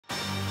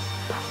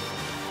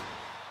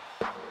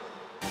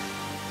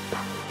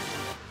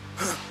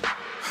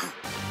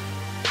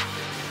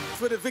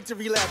For the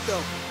victory lap,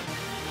 though.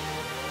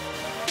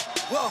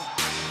 Whoa,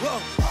 whoa.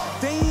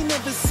 They ain't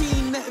never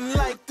seen nothing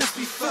like this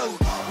before.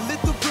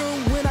 Lit the room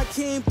when I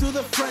came through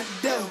the front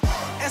door.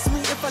 Ask me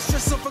if I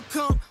stress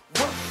overcome,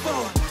 what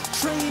for?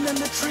 Train in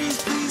the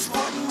trees, please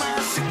pardon my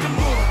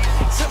sycamore.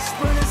 Touch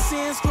burning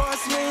sands,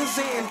 cross lands,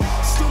 and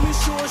stormy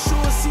shore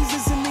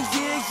seasons in the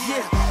year,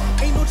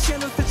 yeah. Ain't no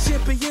challenge for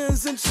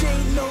champions and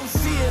chain no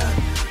fear.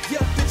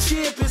 Yup, the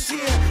champ is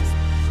here.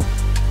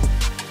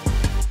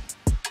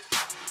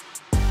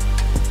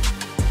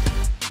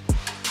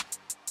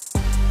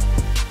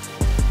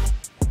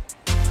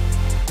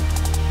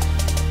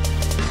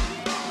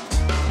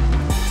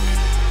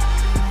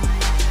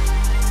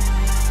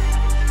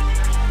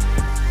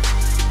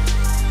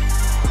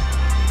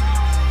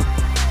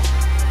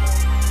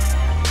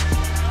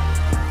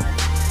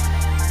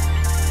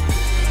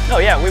 Oh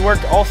yeah, we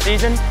worked all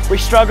season. We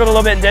struggled a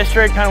little bit in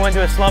district, kind of went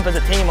into a slump as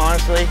a team,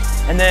 honestly.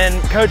 And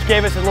then coach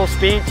gave us a little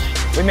speech.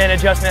 We made an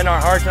adjustment in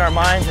our hearts and our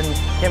minds and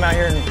came out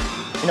here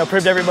and,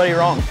 proved everybody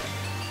wrong.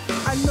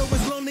 I know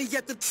it's lonely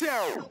at the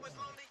top,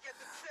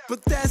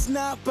 but that's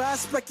not by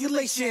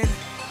speculation.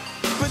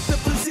 But the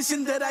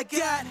position that I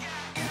got,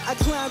 I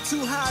climbed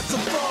too high to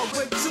fall,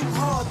 way too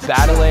hard to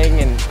battling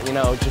and,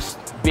 just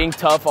being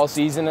tough all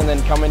season and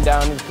then coming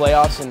down to the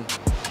playoffs and,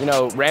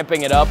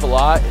 ramping it up a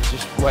lot. It's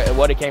just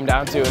what it came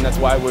down to, and that's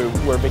why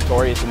we're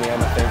victorious in the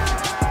end,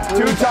 I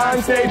think.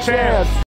 Two-time state champs.